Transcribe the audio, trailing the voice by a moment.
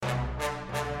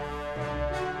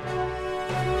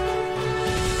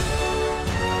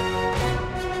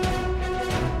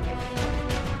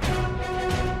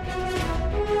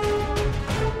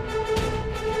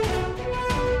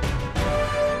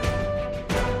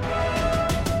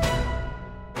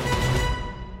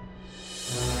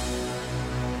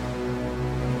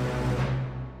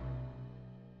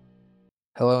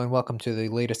Hello and welcome to the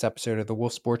latest episode of the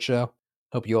Wolf Sports Show.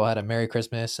 Hope you all had a Merry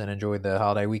Christmas and enjoyed the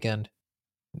holiday weekend.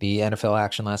 The NFL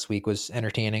action last week was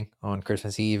entertaining on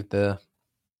Christmas Eve. The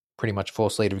pretty much full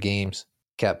slate of games,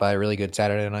 capped by a really good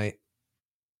Saturday night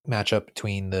matchup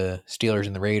between the Steelers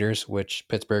and the Raiders, which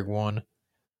Pittsburgh won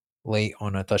late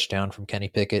on a touchdown from Kenny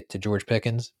Pickett to George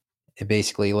Pickens. It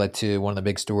basically led to one of the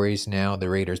big stories now. The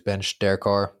Raiders benched Derek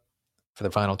Carr for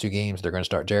the final two games. They're going to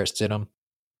start Jarrett Stidham,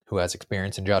 who has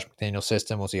experience in Josh McDaniel's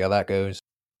system. We'll see how that goes.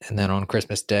 And then on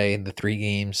Christmas Day, the three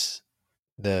games,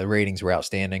 the ratings were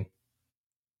outstanding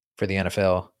for the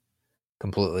NFL,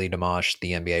 completely demolished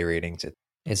the NBA ratings.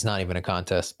 It's not even a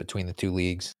contest between the two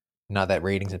leagues. Not that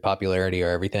ratings and popularity are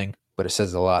everything, but it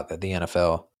says a lot that the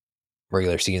NFL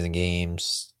regular season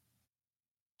games,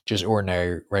 just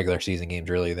ordinary regular season games,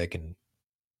 really, they can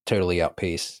totally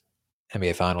outpace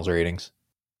NBA Finals ratings.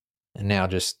 And now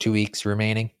just 2 weeks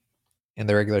remaining in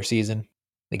the regular season.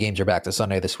 The games are back to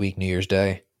Sunday this week, New Year's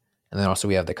Day. And then also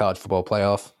we have the college football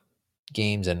playoff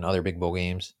games and other big bowl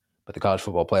games. But the college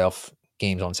football playoff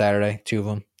games on Saturday, two of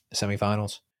them, the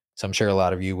semifinals. So I'm sure a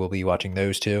lot of you will be watching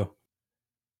those too.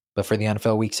 But for the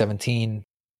NFL Week 17,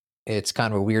 it's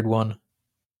kind of a weird one.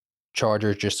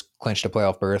 Chargers just clinched a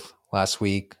playoff berth last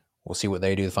week. We'll see what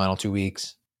they do the final 2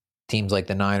 weeks. Teams like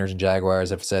the Niners and Jaguars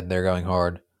have said they're going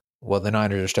hard. Well, the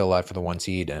Niners are still alive for the 1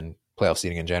 seed and playoff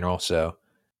seeding in general. So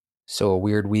a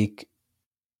weird week.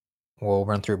 We'll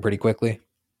run through it pretty quickly.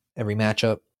 Every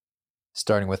matchup,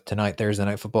 starting with tonight, Thursday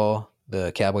Night Football.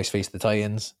 The Cowboys face the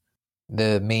Titans.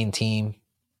 The main team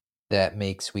that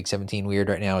makes Week 17 weird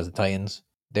right now is the Titans.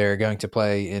 They're going to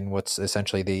play in what's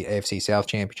essentially the AFC South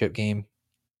Championship game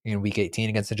in Week 18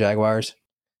 against the Jaguars.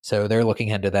 So they're looking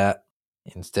ahead to that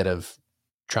instead of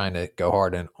trying to go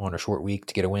hard on a short week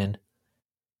to get a win.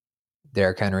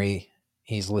 Derrick Henry,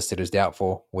 he's listed as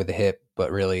doubtful with a hip,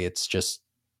 but really it's just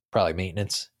probably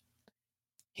maintenance.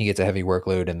 He gets a heavy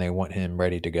workload and they want him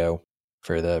ready to go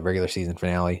for the regular season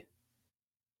finale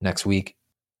next week.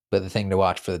 But the thing to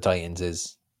watch for the Titans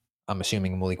is I'm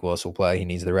assuming Malik Willis will play. He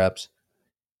needs the reps.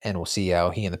 And we'll see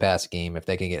how he in the pass game, if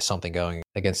they can get something going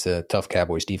against the tough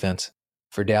Cowboys defense.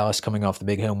 For Dallas, coming off the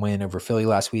big home win over Philly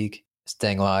last week,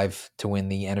 staying alive to win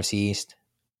the NFC East.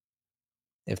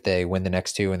 If they win the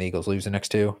next two and the Eagles lose the next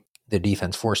two, the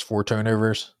defense forced 4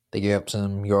 turnovers. They gave up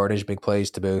some yardage, big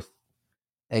plays to both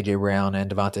A.J. Brown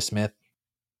and Devonta Smith,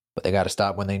 but they got to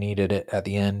stop when they needed it at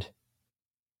the end.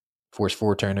 Forced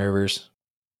 4 turnovers,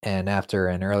 and after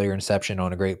an earlier interception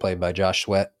on a great play by Josh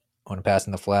Sweat on a pass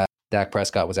in the flat, Dak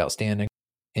Prescott was outstanding,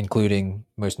 including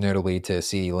most notably to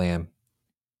CeeDee Lamb,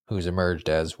 who's emerged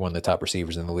as one of the top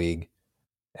receivers in the league,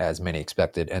 as many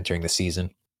expected entering the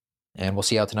season. And we'll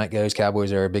see how tonight goes.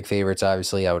 Cowboys are big favorites,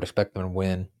 obviously. I would expect them to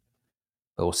win,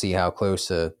 but we'll see how close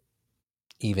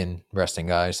even resting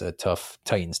guys, a tough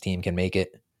Titans team can make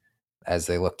it as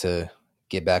they look to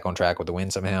get back on track with the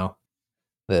win somehow.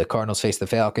 The Cardinals face the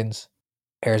Falcons.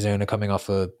 Arizona coming off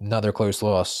another close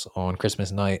loss on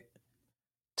Christmas night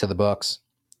to the Bucs.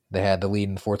 They had the lead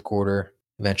in the fourth quarter,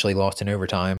 eventually lost in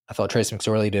overtime. I thought Trace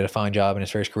McSorley did a fine job in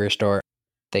his first career start.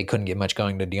 They couldn't get much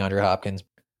going to DeAndre Hopkins,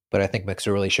 but I think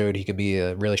McSorley showed he could be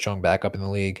a really strong backup in the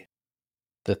league.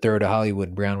 The throw to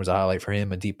Hollywood Brown was a highlight for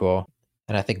him, a deep ball.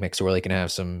 And I think McSorley can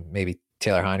have some, maybe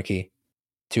Taylor Heineke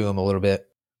to him a little bit.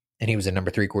 And he was a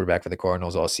number 3 quarterback for the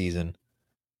Cardinals all season.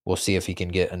 We'll see if he can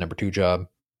get a number 2 job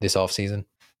this offseason.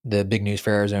 The big news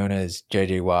for Arizona is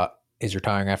J.J. Watt is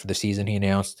retiring after the season, he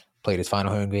announced. Played his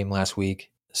final home game last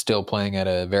week. Still playing at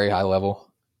a very high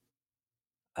level.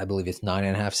 I believe it's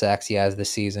 9.5 sacks he has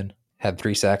this season. Had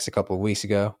 3 sacks a couple of weeks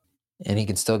ago. And he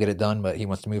can still get it done, but he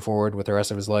wants to move forward with the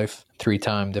rest of his life.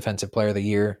 3-time Defensive Player of the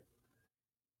Year.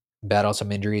 Battled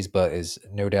some injuries, but is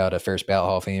no doubt a first ballot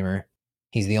Hall of Famer.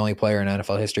 He's the only player in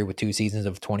NFL history with 2 seasons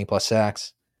of 20-plus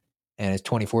sacks. And his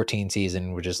 2014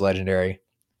 season, which is legendary.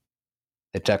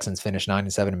 The Texans finished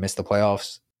 9-7 and missed the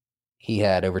playoffs. He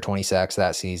had over 20 sacks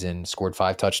that season, scored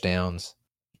 5 touchdowns.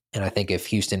 And I think if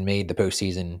Houston made the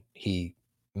postseason, he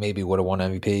maybe would have won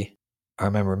MVP. I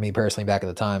remember me personally back at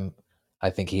the time,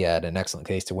 I think he had an excellent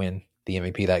case to win the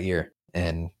MVP that year.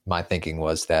 And my thinking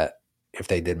was that if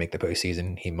they did make the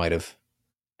postseason, he might have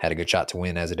had a good shot to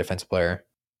win as a defensive player.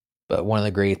 But one of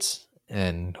the greats,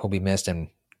 and he'll be missed, and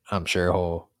I'm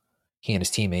sure he and his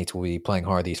teammates will be playing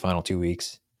hard these final 2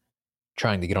 weeks,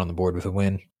 trying to get on the board with a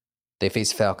win. They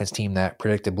faced a Falcons team that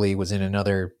predictably was in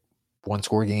another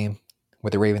one-score game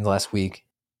with the Ravens last week.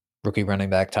 Rookie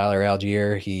running back Tyler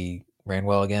Algier, he ran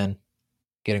well again,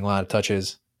 getting a lot of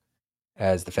touches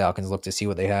as the Falcons look to see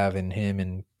what they have in him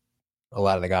and a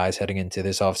lot of the guys heading into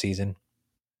this offseason,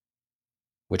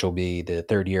 which will be the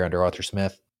 3rd year under Arthur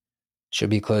Smith. Should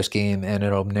be a close game, and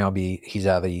it'll now be he's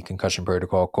out of the concussion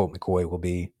protocol. Colt McCoy will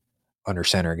be under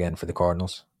center again for the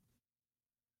Cardinals.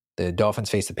 The Dolphins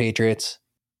face the Patriots.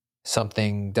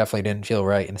 Something definitely didn't feel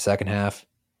right in the second half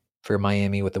for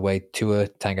Miami with the way Tua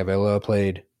Tagovailoa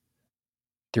played.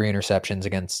 3 interceptions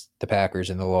against the Packers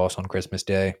in the loss on Christmas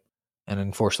Day. And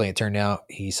unfortunately, it turned out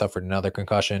he suffered another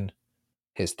concussion,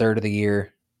 his third of the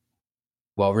year.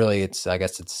 Well, really, I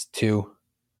guess it's 2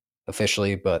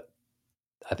 officially, but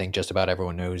I think just about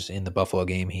everyone knows in the Buffalo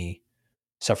game he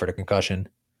suffered a concussion,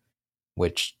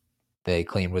 which they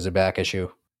claimed was a back issue.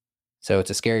 So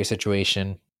it's a scary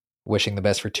situation. Wishing the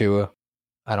best for Tua.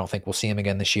 I don't think we'll see him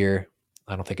again this year.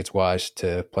 I don't think it's wise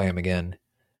to play him again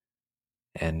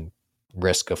and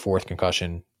risk a 4th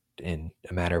concussion in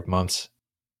a matter of months.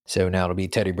 So now it'll be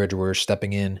Teddy Bridgewater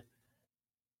stepping in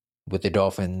with the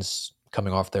Dolphins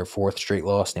coming off their 4th straight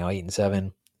loss, now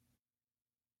 8-7,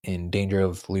 in danger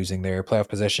of losing their playoff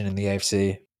position in the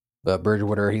AFC. But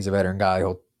Bridgewater, he's a veteran guy.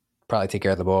 He'll probably take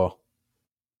care of the ball.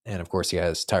 And of course, he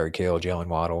has Tyreek Hill, Jalen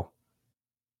Waddle,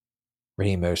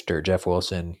 Raheem Mostert, Jeff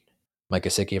Wilson, Mike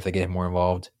Gesicki if they get him more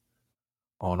involved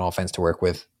on offense to work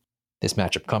with. This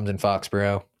matchup comes in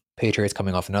Foxborough. Patriots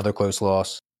coming off another close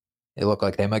loss. It looked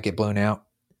like they might get blown out.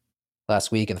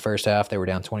 Last week in the first half, they were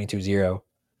down 22-0.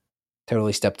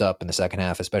 Totally stepped up in the second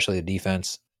half, especially the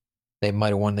defense. They might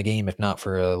have won the game if not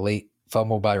for a late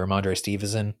fumble by Ramondre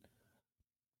Stevenson,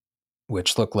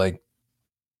 which looked like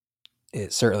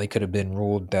it certainly could have been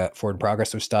ruled that forward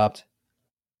progress was stopped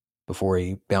before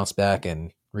he bounced back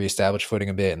and reestablished footing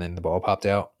a bit, and then the ball popped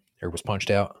out or was punched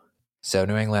out. So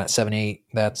New England at 7-8,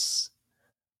 that's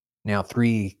now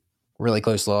 3 really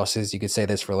close losses. You could say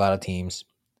this for a lot of teams,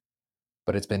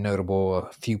 but it's been notable.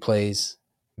 A few plays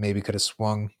maybe could have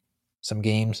swung some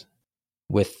games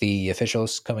with the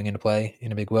officials coming into play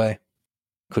in a big way.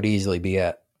 Could easily be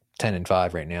at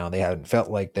 10-5 right now. They haven't felt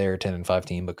like they're a 10-5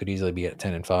 team, but could easily be at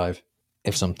 10-5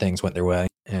 if some things went their way.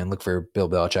 And look for Bill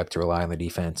Belichick to rely on the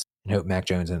defense and hope Mac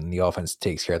Jones and the offense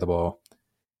takes care of the ball.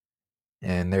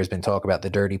 And there's been talk about the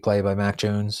dirty play by Mac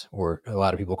Jones, or a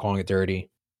lot of people calling it dirty,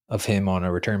 of him on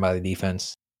a return by the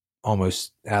defense,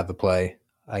 almost out of the play.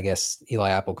 I guess Eli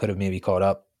Apple could have maybe caught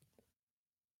up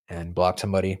and blocked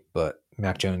somebody, but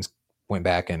Mac Jones went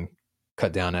back and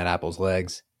cut down at Apple's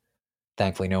legs.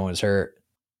 Thankfully, no one was hurt.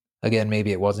 Again,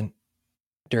 maybe it wasn't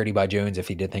dirty by Jones if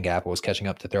he did think Apple was catching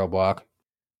up to throw a block,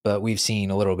 but we've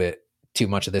seen a little bit too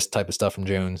much of this type of stuff from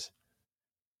Jones.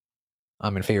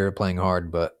 I'm in favor of playing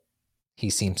hard, but he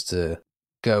seems to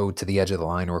go to the edge of the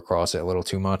line or cross it a little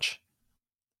too much.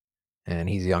 And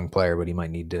he's a young player, but he might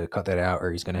need to cut that out,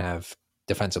 or he's going to have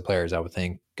defensive players, I would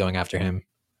think, going after him.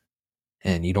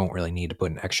 And you don't really need to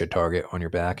put an extra target on your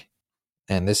back.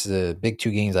 And this is a big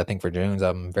 2 games, I think, for Jones.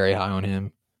 I'm very high on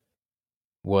him.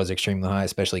 Was extremely high,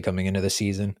 especially coming into the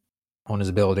season, on his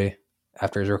ability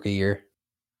after his rookie year.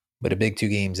 But a big 2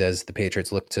 games as the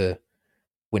Patriots look to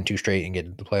win 2 straight and get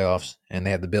to the playoffs. And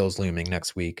they have the Bills looming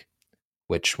next week,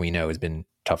 which we know has been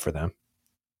tough for them.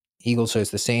 Eagles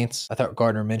host the Saints. I thought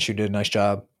Gardner Minshew did a nice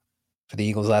job for the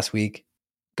Eagles last week.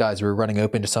 Guys were running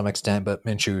open to some extent, but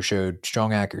Minshew showed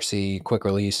strong accuracy, quick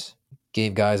release,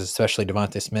 gave guys, especially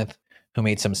Devontae Smith, who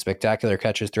made some spectacular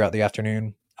catches throughout the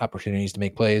afternoon, opportunities to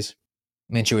make plays.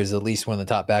 Minshew is at least one of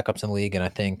the top backups in the league, and I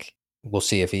think we'll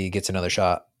see if he gets another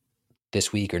shot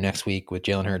this week or next week with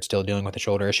Jalen Hurts still dealing with a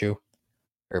shoulder issue,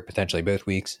 or potentially both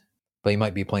weeks. But he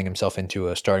might be playing himself into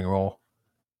a starting role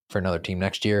for another team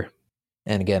next year.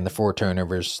 And again, the 4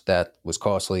 turnovers, that was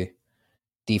costly.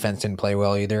 Defense didn't play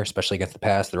well either, especially against the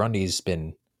pass. The run D's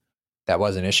that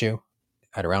was an issue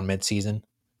at around midseason.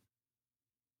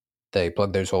 They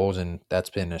plugged those holes, and that's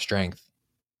been a strength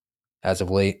as of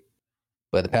late.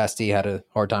 But the pass D had a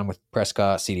hard time with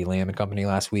Prescott, CeeDee Lamb and company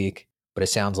last week. But it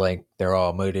sounds like they're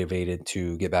all motivated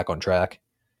to get back on track.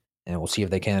 And we'll see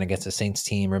if they can against the Saints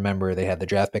team. Remember, they had the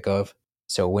draft pick of.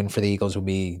 So a win for the Eagles will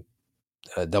be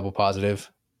a double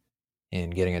positive in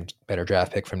getting a better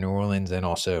draft pick from New Orleans and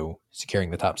also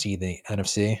securing the top seed in the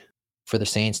NFC. For the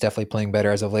Saints, definitely playing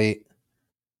better as of late.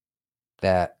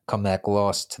 That comeback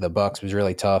loss to the Bucs was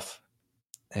really tough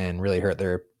and really hurt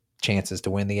their chances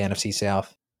to win the NFC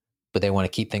South. But they want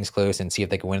to keep things close and see if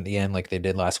they can win at the end like they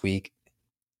did last week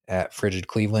at frigid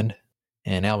Cleveland.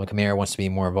 And Alvin Kamara wants to be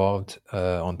more involved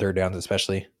on third downs,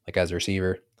 especially like as a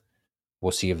receiver.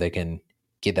 We'll see if they can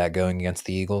get that going against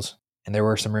the Eagles. And there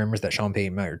were some rumors that Sean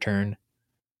Payton might return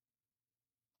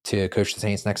to coach the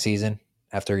Saints next season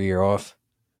after a year off.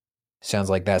 Sounds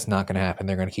like that's not going to happen.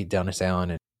 They're going to keep Dennis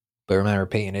Allen. But remember,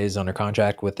 Payton is under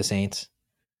contract with the Saints.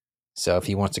 So if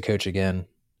he wants to coach again,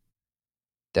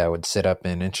 that would set up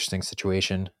an interesting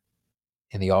situation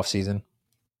in the offseason.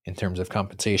 in terms of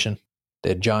compensation.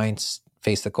 The Giants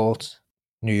faced the Colts.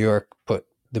 New York put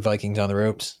the Vikings on the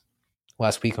ropes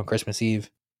last week on Christmas Eve.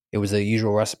 It was the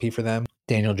usual recipe for them.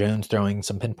 Daniel Jones throwing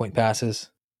some pinpoint passes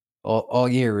all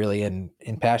year, really, and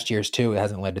in past years too. It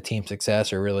hasn't led to team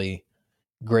success or really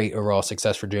great overall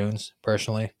success for Jones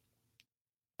personally,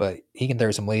 but he can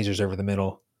throw some lasers over the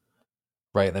middle,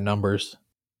 right in the numbers,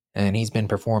 and he's been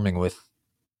performing with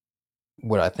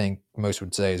what I think most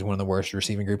would say is one of the worst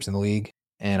receiving groups in the league.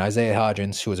 And Isaiah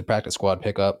Hodgins, who was a practice squad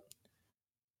pickup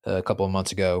a couple of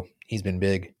months ago, he's been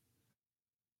big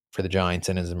for the Giants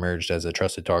and has emerged as a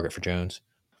trusted target for Jones.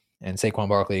 And Saquon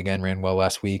Barkley again ran well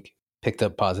last week, picked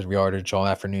up positive yardage all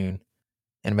afternoon,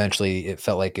 and eventually it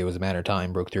felt like it was a matter of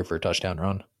time, broke through for a touchdown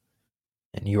run.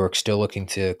 And New York's still looking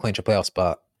to clinch a playoff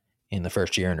spot in the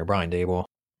first year under Brian Daboll.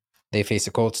 They face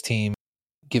a Colts team,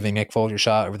 giving Nick Foles a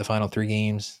shot over the final 3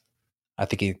 games. I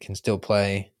think he can still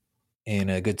play in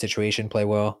a good situation, play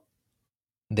well.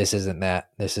 This isn't that.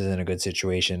 This isn't a good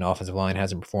situation. Offensive line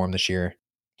hasn't performed this year.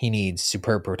 He needs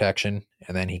superb protection,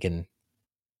 and then he can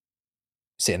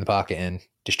sit in the pocket and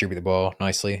distribute the ball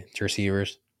nicely to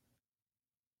receivers.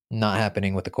 Not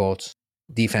happening with the Colts.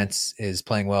 Defense is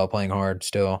playing well, playing hard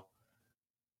still.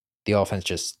 The offense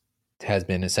just has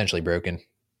been essentially broken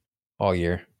all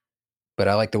year. But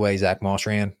I like the way Zach Moss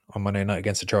ran on Monday night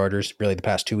against the Chargers, really the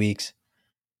past 2 weeks.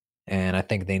 And I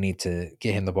think they need to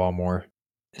get him the ball more,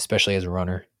 especially as a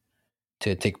runner,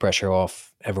 to take pressure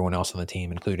off everyone else on the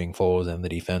team, including Foles and the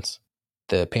defense.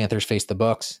 The Panthers faced the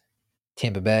Bucs.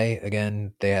 Tampa Bay,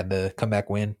 again, they had the comeback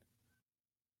win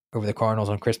over the Cardinals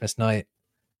on Christmas night.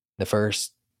 The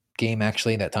first game,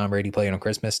 actually, that Tom Brady played on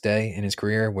Christmas Day in his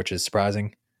career, which is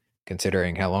surprising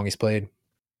considering how long he's played.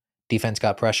 Defense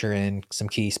got pressure in some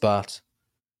key spots,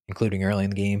 including early in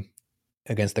the game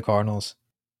against the Cardinals.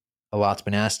 A lot's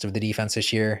been asked of the defense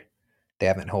this year. They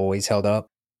haven't always held up.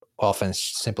 Offense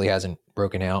simply hasn't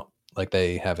broken out like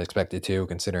they have expected to,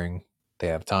 considering they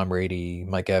have Tom Brady,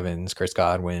 Mike Evans, Chris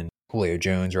Godwin, Julio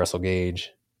Jones, Russell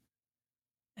Gage.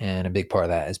 And a big part of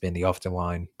that has been the offensive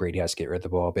line. Brady has to get rid of the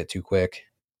ball a bit too quick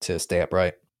to stay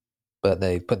upright. But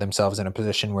they put themselves in a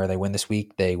position where they win this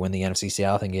week. They win the NFC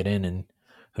South and get in, and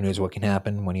who knows what can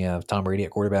happen when you have Tom Brady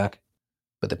at quarterback.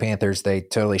 But the Panthers, they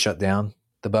totally shut down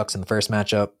the Bucs in the first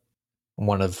matchup.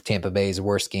 One of Tampa Bay's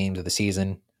worst games of the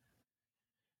season,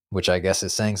 which I guess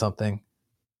is saying something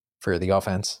for the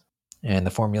offense. And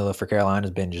the formula for Carolina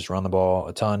has been just run the ball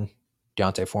a ton.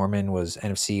 Deontay Foreman was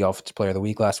NFC Offensive Player of the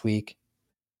Week last week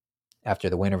after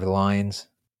the win over the Lions.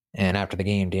 And after the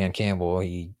game, Dan Campbell,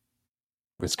 he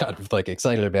was kind of like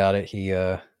excited about it. He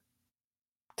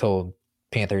told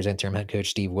Panthers interim head coach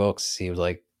Steve Wilks, he was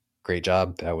like, great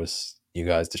job. That was, you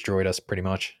guys destroyed us pretty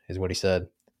much, is what he said,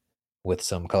 with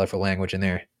some colorful language in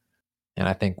there. And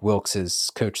I think Wilks has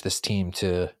coached this team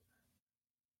to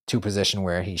a position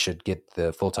where he should get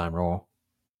the full-time role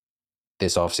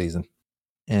this offseason.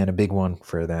 And a big one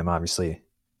for them, obviously,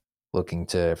 looking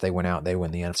to, if they win out, they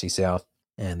win the NFC South.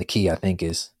 And the key, I think,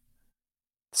 is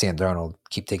Sam Darnold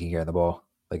keep taking care of the ball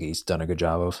like he's done a good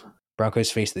job of.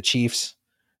 Broncos face the Chiefs.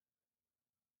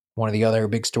 One of the other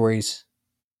big stories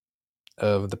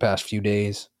of the past few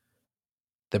days,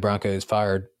 the Broncos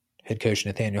fired head coach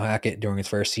Nathaniel Hackett during his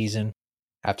first season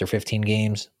after 15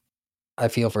 games. I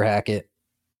feel for Hackett.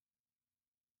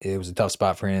 It was a tough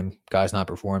spot for him. Guys not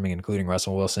performing, including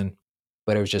Russell Wilson.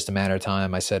 But it was just a matter of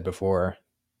time. I said before,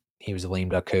 he was a lame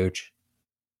duck coach.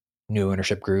 New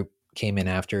ownership group came in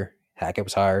after Hackett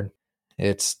was hired.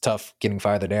 It's tough getting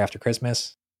fired the day after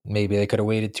Christmas. Maybe they could have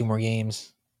waited 2 more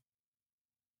games.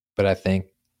 But I think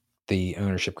the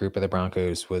ownership group of the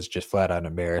Broncos was just flat out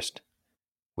embarrassed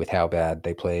with how bad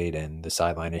they played and the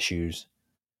sideline issues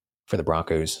for the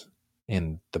Broncos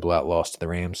in the blowout loss to the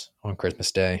Rams on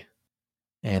Christmas Day.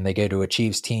 And they go to a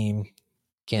Chiefs team.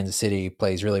 Kansas City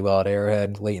plays really well at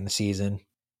Arrowhead late in the season.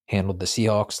 Handled the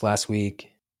Seahawks last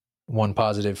week. One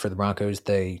positive for the Broncos,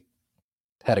 they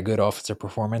had a good offensive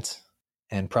performance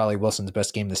and probably Wilson's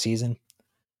best game of the season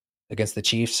against the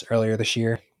Chiefs earlier this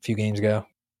year, a few games ago.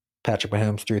 Patrick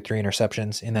Mahomes threw 3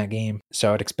 interceptions in that game,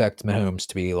 so I'd expect Mahomes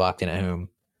to be locked in at home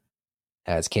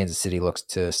as Kansas City looks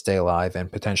to stay alive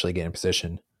and potentially get in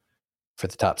position for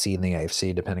the top seed in the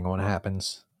AFC, depending on what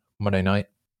happens Monday night.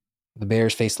 The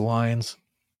Bears face the Lions.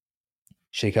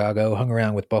 Chicago hung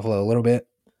around with Buffalo a little bit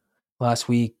last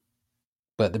week,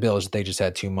 but the Bills, they just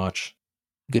had too much.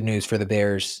 Good news for the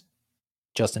Bears.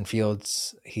 Justin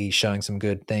Fields, he's showing some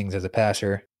good things as a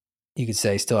passer. You could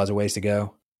say still has a ways to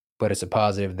go, but it's a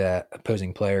positive that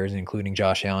opposing players, including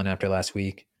Josh Allen after last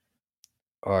week,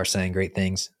 are saying great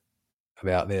things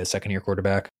about the second-year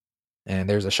quarterback. And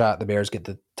there's a shot the Bears get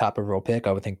the top overall pick.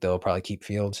 I would think they'll probably keep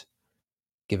Fields,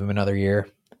 give him another year.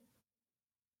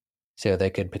 So they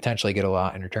could potentially get a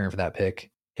lot in return for that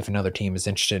pick if another team is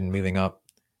interested in moving up,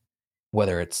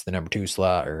 whether it's the number 2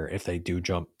 slot or if they do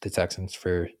jump the Texans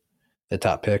for the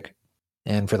top pick.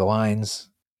 And for the Lions,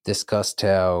 discussed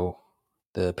how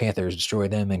the Panthers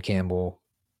destroyed them, and Campbell,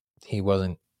 he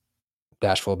wasn't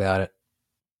bashful about it.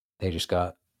 They just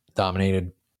got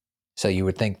dominated. So you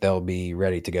would think they'll be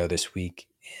ready to go this week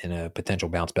in a potential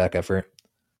bounce back effort,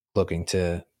 looking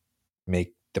to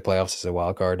make the playoffs as a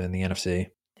wild card in the NFC.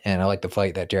 And I like the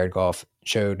fight that Jared Goff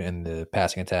showed in the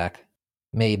passing attack.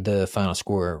 Made the final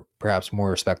score perhaps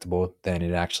more respectable than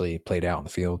it actually played out on the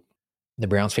field. The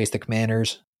Browns faced the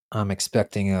Commanders. I'm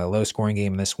expecting a low-scoring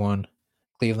game in this one.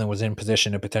 Cleveland was in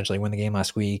position to potentially win the game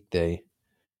last week. They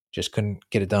just couldn't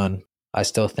get it done. I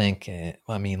still think,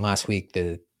 last week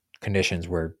the conditions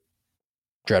were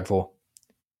dreadful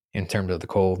in terms of the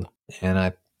cold, and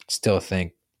I still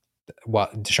think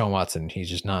Deshaun Watson, he's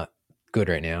just not good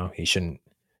right now. He shouldn't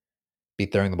be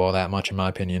throwing the ball that much, in my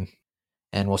opinion.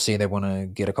 And we'll see. They want to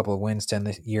get a couple of wins to end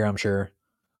the year, I'm sure.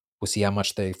 We'll see how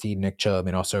much they feed Nick Chubb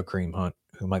and also Kareem Hunt,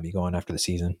 who might be going after the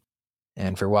season.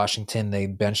 And for Washington, they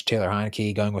benched Taylor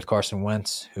Heineke, going with Carson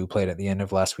Wentz, who played at the end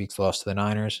of last week's loss to the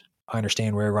Niners. I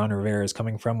understand where Ron Rivera is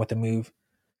coming from with the move.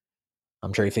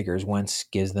 I'm sure he figures Wentz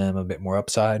gives them a bit more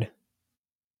upside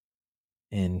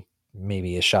and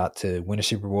maybe a shot to win a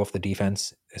Super Bowl if the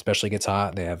defense especially gets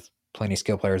hot. They have plenty of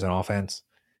skill players on offense,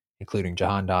 including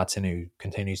Jahan Dotson, who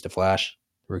continues to flash,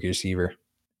 rookie receiver.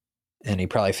 And he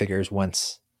probably figures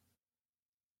Wentz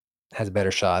has a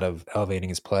better shot of elevating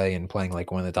his play and playing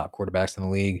like one of the top quarterbacks in the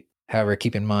league. However,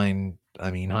 keep in mind,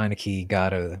 Heineke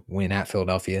got a win at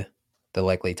Philadelphia, the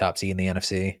likely top seed in the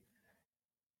NFC.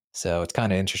 So it's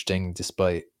kind of interesting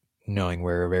despite knowing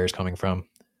where Rivera's coming from.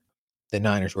 The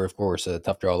Niners were, of course, a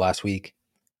tough draw last week,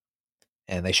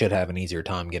 and they should have an easier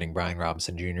time getting Brian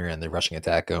Robinson Jr. and the rushing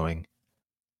attack going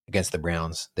against the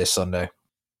Browns this Sunday.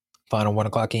 Final 1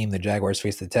 o'clock game, the Jaguars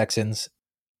face the Texans.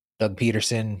 Doug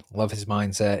Peterson, love his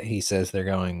mindset. He says they're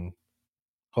going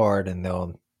hard and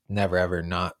they'll never, ever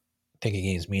not think a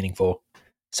game's meaningful.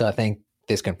 So I think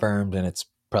this confirmed, and it's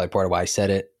probably part of why I said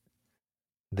it,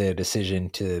 the decision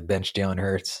to bench Jalen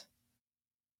Hurts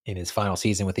in his final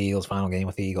season with the Eagles, final game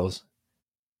with the Eagles,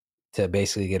 to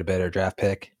basically get a better draft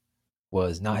pick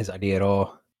was not his idea at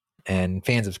all. And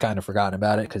fans have kind of forgotten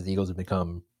about it because the Eagles have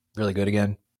become really good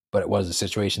again. But it was a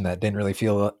situation that didn't really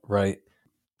feel right.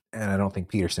 And I don't think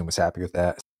Peterson was happy with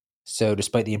that. So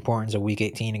despite the importance of Week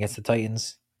 18 against the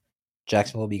Titans,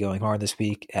 Jacksonville will be going hard this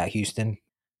week at Houston.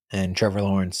 And Trevor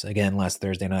Lawrence, again, last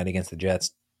Thursday night against the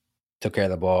Jets, took care of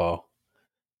the ball,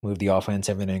 moved the offense.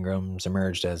 Evan Ingram's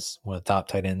emerged as one of the top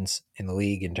tight ends in the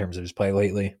league in terms of his play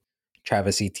lately.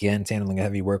 Travis Etienne's handling a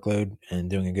heavy workload and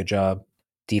doing a good job.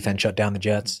 Defense shut down the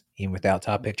Jets, even without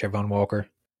top pick Trevon Walker.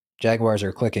 Jaguars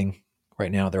are clicking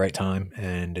right now at the right time,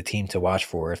 and a team to watch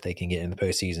for if they can get in the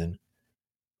postseason,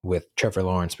 with Trevor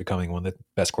Lawrence becoming one of the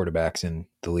best quarterbacks in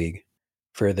the league.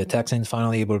 For the Texans,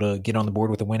 finally able to get on the board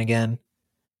with a win again.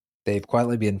 They've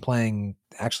quietly been playing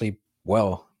actually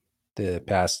well the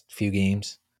past few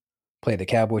games. Played the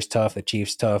Cowboys tough, the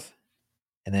Chiefs tough,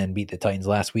 and then beat the Titans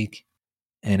last week.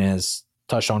 And as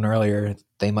touched on earlier,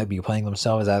 they might be playing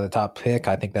themselves out of the top pick.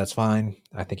 I think that's fine.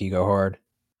 I think you go hard.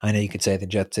 I know you could say the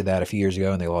Jets did that a few years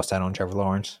ago and they lost out on Trevor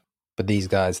Lawrence. But these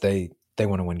guys, they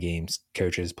want to win games.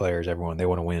 Coaches, players, everyone, they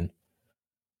want to win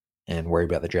and worry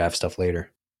about the draft stuff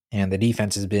later. And the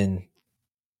defense has been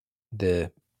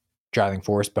the driving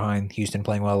force behind Houston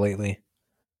playing well lately.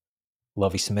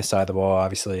 Lovie Smith's side of the ball,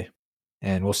 obviously.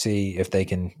 And we'll see if they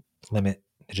can limit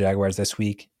the Jaguars this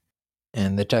week.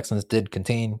 And the Texans did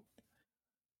contain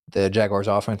the Jaguars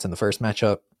offense in the first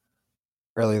matchup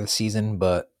earlier this season,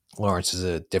 but Lawrence is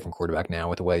a different quarterback now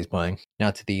with the way he's playing.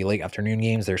 Now to the late afternoon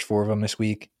games. There's 4 of them this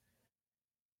week.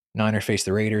 Niners face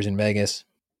the Raiders in Vegas.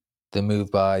 The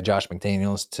move by Josh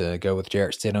McDaniels to go with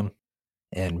Jarrett Stidham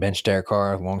and bench Derek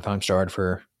Carr, longtime starter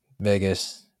for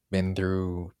Vegas. Been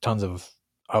through tons of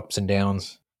ups and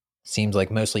downs. Seems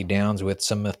like mostly downs with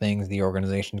some of the things the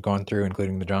organization's gone through,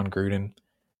 including the John Gruden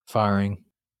firing.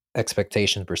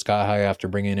 Expectations were sky high after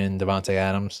bringing in Devontae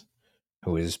Adams,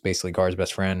 who is basically Carr's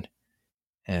best friend,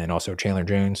 and also Chandler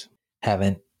Jones.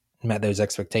 Haven't met those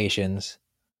expectations.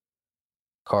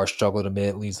 Carr struggled a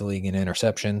bit, leads the league in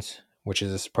interceptions, which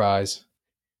is a surprise.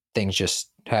 Things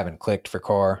just haven't clicked for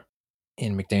Carr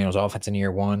in McDaniels' offense in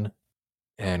year 1,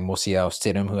 and we'll see how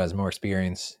Stidham, who has more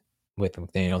experience with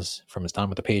McDaniels from his time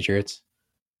with the Patriots,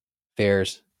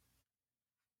 fares.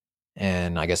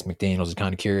 And I guess McDaniels is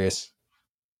kind of curious.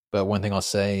 But one thing I'll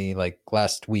say, like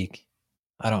last week,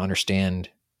 I don't understand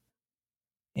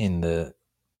in the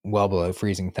well below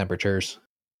freezing temperatures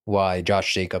why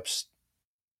Josh Jacobs,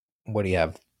 what do you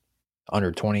have,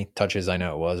 under 20 touches? I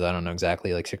know it was. I don't know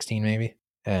exactly, like 16 maybe.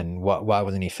 And why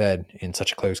wasn't he fed in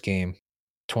such a close game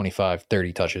 25,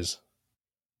 30 touches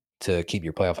to keep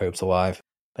your playoff hopes alive?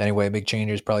 Anyway, big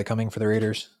changes probably coming for the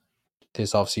Raiders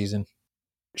this offseason.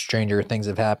 Stranger things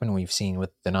have happened. We've seen with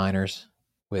the Niners,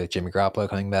 with Jimmy Garoppolo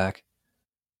coming back.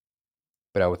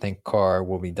 But I would think Carr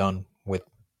will be done with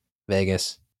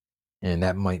Vegas, and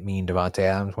that might mean Devontae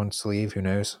Adams wants to leave. Who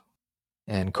knows?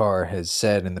 And Carr has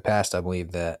said in the past, I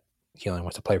believe, that he only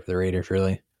wants to play for the Raiders,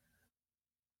 really.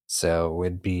 So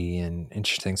it'd be an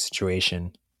interesting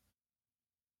situation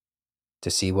to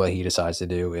see what he decides to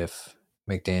do if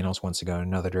McDaniels wants to go in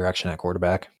another direction at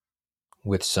quarterback,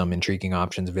 with some intriguing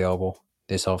options available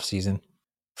this offseason.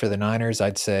 For the Niners,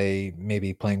 I'd say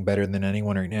maybe playing better than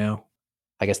anyone right now.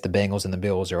 I guess the Bengals and the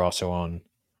Bills are also on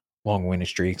long winning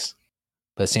streaks.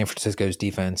 But San Francisco's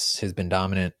defense has been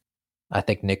dominant. I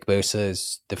think Nick Bosa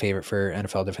is the favorite for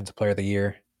NFL Defensive Player of the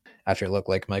Year after it looked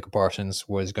like Michael Parsons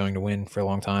was going to win for a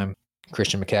long time.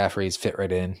 Christian McCaffrey's fit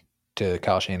right in to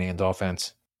Kyle Shanahan's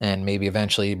offense. And maybe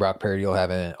eventually Brock Purdy will have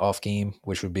an off game,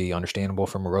 which would be understandable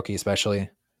from a rookie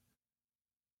especially.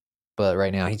 But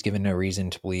right now he's given no reason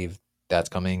to believe that's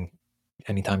coming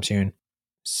anytime soon.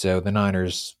 So the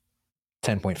Niners,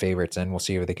 10-point favorites, and we'll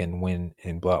see if they can win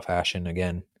in blowout fashion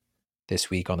again this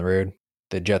week on the road.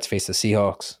 The Jets face the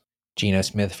Seahawks. Geno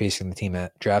Smith facing the team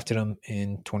that drafted him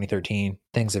in 2013.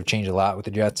 Things have changed a lot with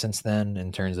the Jets since then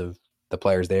in terms of the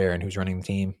players there and who's running the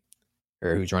team,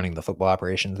 or who's running the football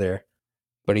operations there.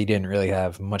 But he didn't really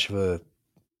have much of a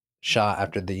shot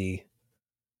after the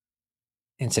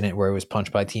incident where he was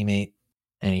punched by a teammate,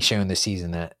 and he's shown this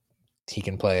season that he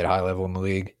can play at a high level in the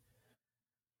league.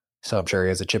 So I'm sure he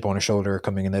has a chip on his shoulder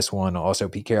coming in this one. Also,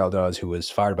 Pete Carroll does, who was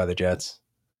fired by the Jets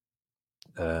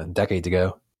decades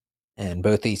ago. And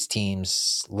both these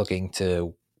teams looking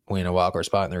to win a wildcard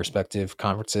spot in their respective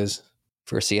conferences.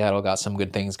 For Seattle, got some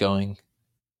good things going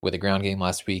with a ground game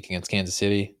last week against Kansas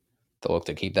City. They'll look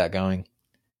to keep that going.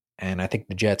 And I think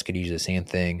the Jets could use the same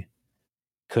thing.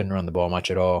 Couldn't run the ball much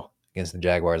at all against the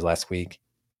Jaguars last week.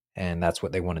 And that's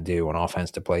what they want to do on offense,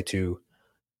 to play to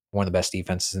one of the best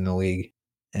defenses in the league.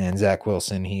 And Zach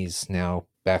Wilson, he's now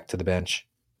back to the bench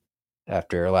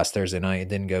after last Thursday night. It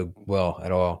didn't go well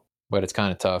at all. But it's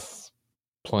kind of tough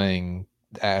playing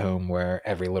at home where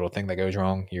every little thing that goes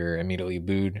wrong, you're immediately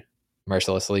booed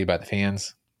mercilessly by the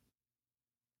fans.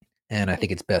 And I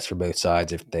think it's best for both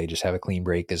sides if they just have a clean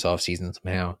break this offseason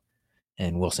somehow,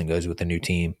 and Wilson goes with a new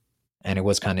team. And it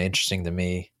was kind of interesting to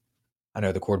me. I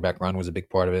know the quarterback run was a big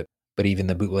part of it, but even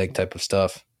the bootleg type of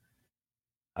stuff,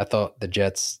 I thought the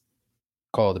Jets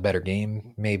called a better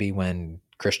game maybe when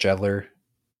Chris Jedler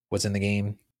was in the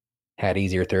game, had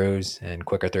easier throws and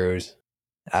quicker throws.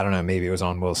 I don't know, maybe it was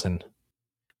on Wilson.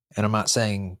 And I'm not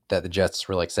saying that the Jets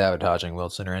were like sabotaging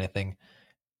Wilson or anything,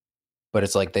 but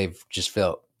it's like they've just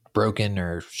felt broken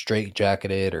or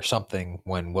straight-jacketed or something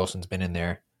when Wilson's been in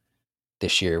there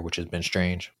this year, which has been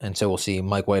strange. And so we'll see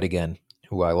Mike White again,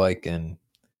 who I like and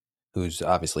who's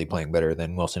obviously playing better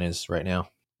than Wilson is right now,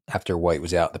 after White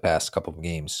was out the past couple of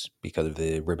games because of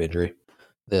the rib injury.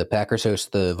 The Packers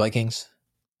host the Vikings,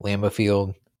 Lambeau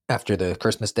Field. After the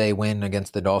Christmas Day win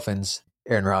against the Dolphins,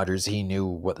 Aaron Rodgers, he knew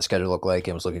what the schedule looked like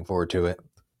and was looking forward to it,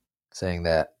 saying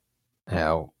that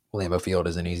how Lambeau Field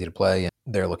isn't easy to play, and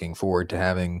they're looking forward to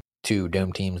having two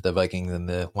dome teams, the Vikings and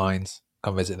the Lions,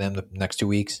 come visit them the next 2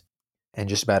 weeks. And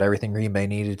just about everything Green Bay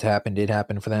needed to happen did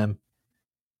happen for them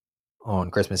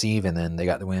on Christmas Eve, and then they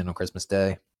got the win on Christmas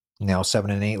Day. Now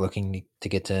 7-8, looking to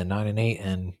get to 9-8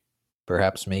 and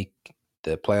perhaps make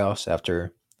the playoffs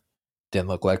after didn't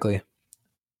look likely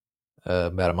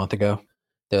about a month ago.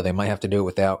 Though they might have to do it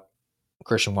without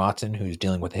Christian Watson, who's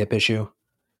dealing with a hip issue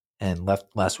and left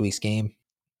last week's game.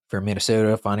 For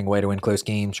Minnesota, finding a way to win close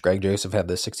games, Greg Joseph had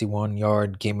the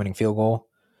 61-yard game-winning field goal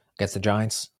against the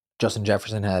Giants. Justin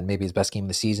Jefferson had maybe his best game of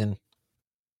the season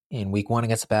in Week 1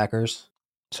 against the Packers,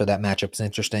 so that matchup is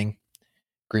interesting.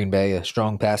 Green Bay, a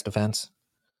strong pass defense,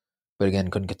 but again,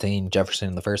 couldn't contain Jefferson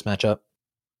in the first matchup.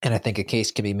 And I think a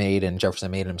case could be made, and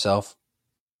Jefferson made it himself,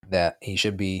 that he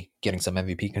should be getting some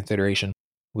MVP consideration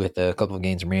with a couple of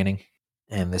games remaining.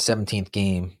 And the 17th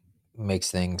game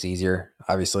makes things easier,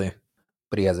 obviously,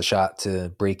 but he has a shot to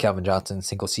break Calvin Johnson's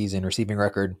single-season receiving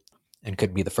record and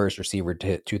could be the first receiver to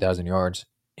hit 2,000 yards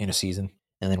in a season.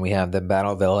 And then we have the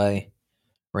Battle of L.A.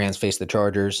 Rams face the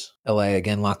Chargers. L.A.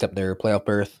 again locked up their playoff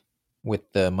berth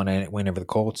with the Monday night win over the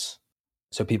Colts,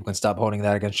 so people can stop holding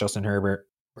that against Justin Herbert.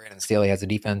 Brandon Staley has the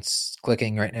defense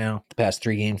clicking right now. The past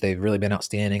 3 games, they've really been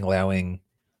outstanding, allowing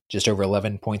just over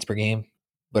 11 points per game.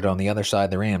 But on the other side,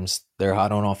 the Rams, they're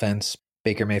hot on offense.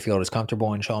 Baker Mayfield is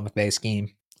comfortable in Sean McVay's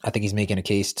scheme. I think he's making a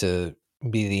case to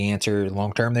be the answer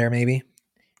long-term there, maybe.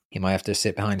 He might have to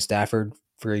sit behind Stafford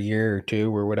for a year or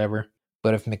two or whatever.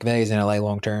 But if McVay is in LA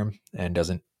long-term and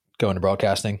doesn't go into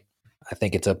broadcasting, I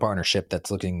think it's a partnership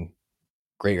that's looking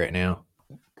great right now.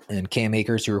 And Cam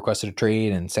Akers, who requested a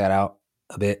trade and sat out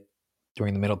a bit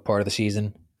during the middle part of the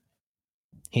season,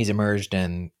 he's emerged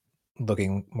and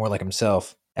looking more like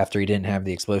himself after he didn't have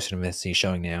the explosiveness he's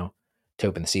showing now to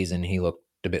open the season. He looked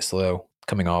a bit slow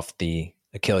coming off the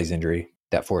Achilles injury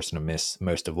that forced him to miss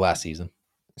most of last season.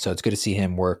 So it's good to see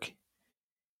him work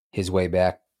his way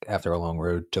back after a long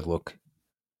road to look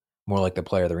more like the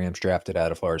player the Rams drafted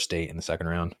out of Florida State in the second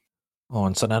round.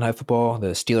 On Sunday Night Football, the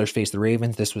Steelers faced the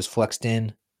Ravens. This was flexed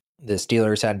in. The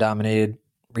Steelers had dominated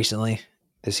recently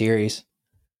the series,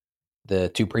 the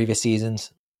two previous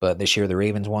seasons, but this year the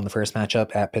Ravens won the first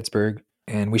matchup at Pittsburgh,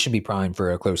 and we should be primed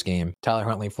for a close game. Tyler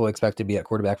Huntley fully expected to be at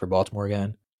quarterback for Baltimore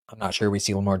again. I'm not sure we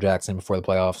see Lamar Jackson before the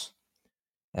playoffs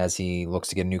as he looks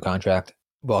to get a new contract.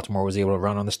 Baltimore was able to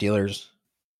run on the Steelers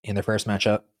in their first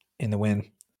matchup in the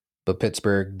win, but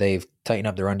Pittsburgh, they've tightened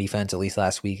up their run defense at least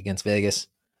last week against Vegas,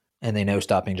 and they know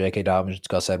stopping J.K. Dobbins,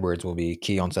 Gus Edwards will be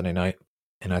key on Sunday night.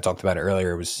 And I talked about it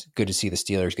earlier. It was good to see the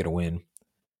Steelers get a win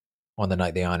on the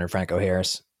night they honored Franco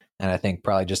Harris. And I think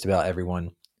probably just about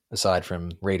everyone, aside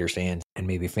from Raiders fans and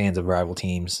maybe fans of rival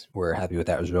teams, were happy with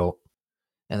that result.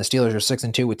 And the Steelers are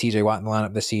 6-2 with TJ Watt in the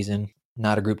lineup this season.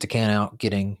 Not a group to can out,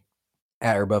 getting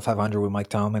at or above 500 with Mike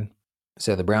Tomlin.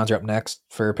 So the Browns are up next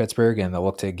for Pittsburgh, and they'll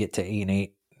look to get to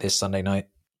 8-8 this Sunday night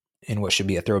in what should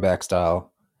be a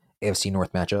throwback-style AFC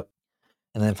North matchup.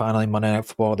 And then finally, Monday Night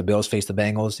Football, the Bills face the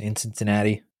Bengals in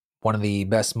Cincinnati. One of the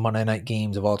best Monday night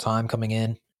games of all time coming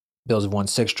in. Bills have won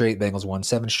 6 straight, Bengals won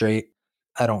 7 straight.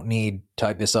 I don't need to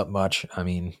type this up much. I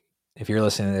mean, if you're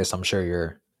listening to this, I'm sure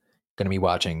you're going to be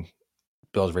watching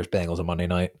Bills versus Bengals on Monday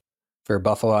night. For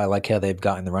Buffalo, I like how they've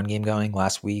gotten the run game going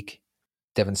last week.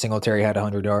 Devin Singletary had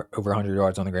over 100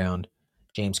 yards on the ground.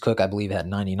 James Cook, I believe, had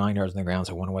 99 yards on the ground,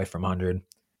 so one away from 100.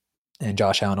 And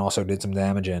Josh Allen also did some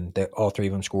damage, and all three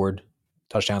of them scored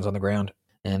touchdowns on the ground.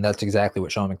 And that's exactly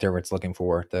what Sean McDermott's looking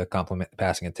for, to complement the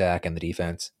passing attack and the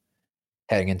defense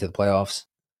heading into the playoffs.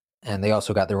 And they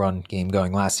also got the run game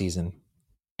going last season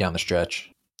down the stretch.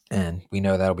 And we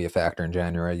know that'll be a factor in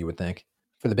January, you would think.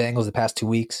 For the Bengals, the past 2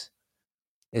 weeks,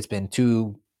 it's been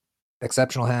 2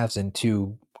 exceptional halves and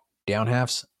 2 down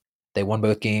halves. They won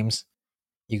both games.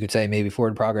 You could say maybe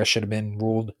forward progress should have been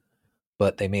ruled,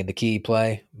 but they made the key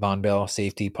play. Von Bell,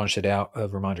 safety, punched it out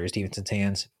of Ramondre Stevenson's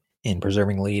hands in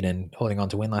preserving the lead and holding on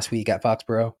to win last week at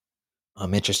Foxborough.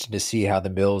 I'm interested to see how the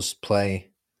Bills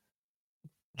play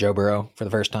Joe Burrow for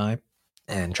the first time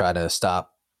and try to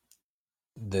stop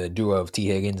the duo of T.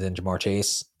 Higgins and Jamar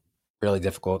Chase. Really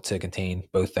difficult to contain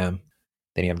both them.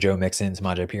 Then you have Joe Mixon,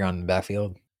 Samaje Perine in the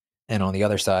backfield. And on the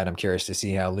other side, I'm curious to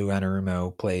see how Lou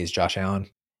Anarumo plays Josh Allen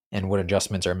and what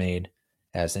adjustments are made,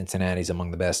 as Cincinnati's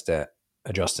among the best at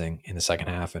adjusting in the second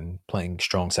half and playing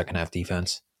strong second half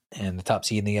defense. And the top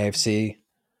seed in the AFC,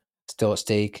 still at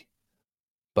stake.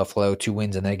 Buffalo, 2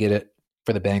 wins and they get it.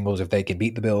 For the Bengals, if they can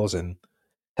beat the Bills and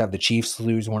have the Chiefs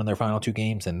lose one of their final 2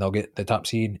 games, then they'll get the top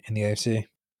seed in the AFC.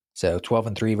 So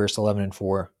 12-3 versus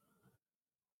 11-4.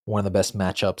 One of the best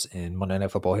matchups in Monday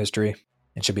Night Football history.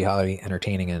 It should be highly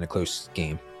entertaining and a close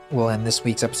game. We'll end this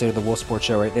week's episode of the Wolf Sports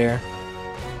Show right there.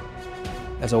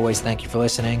 As always, thank you for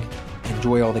listening.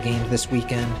 Enjoy all the games this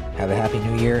weekend. Have a happy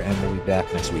new year, and we'll be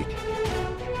back next week.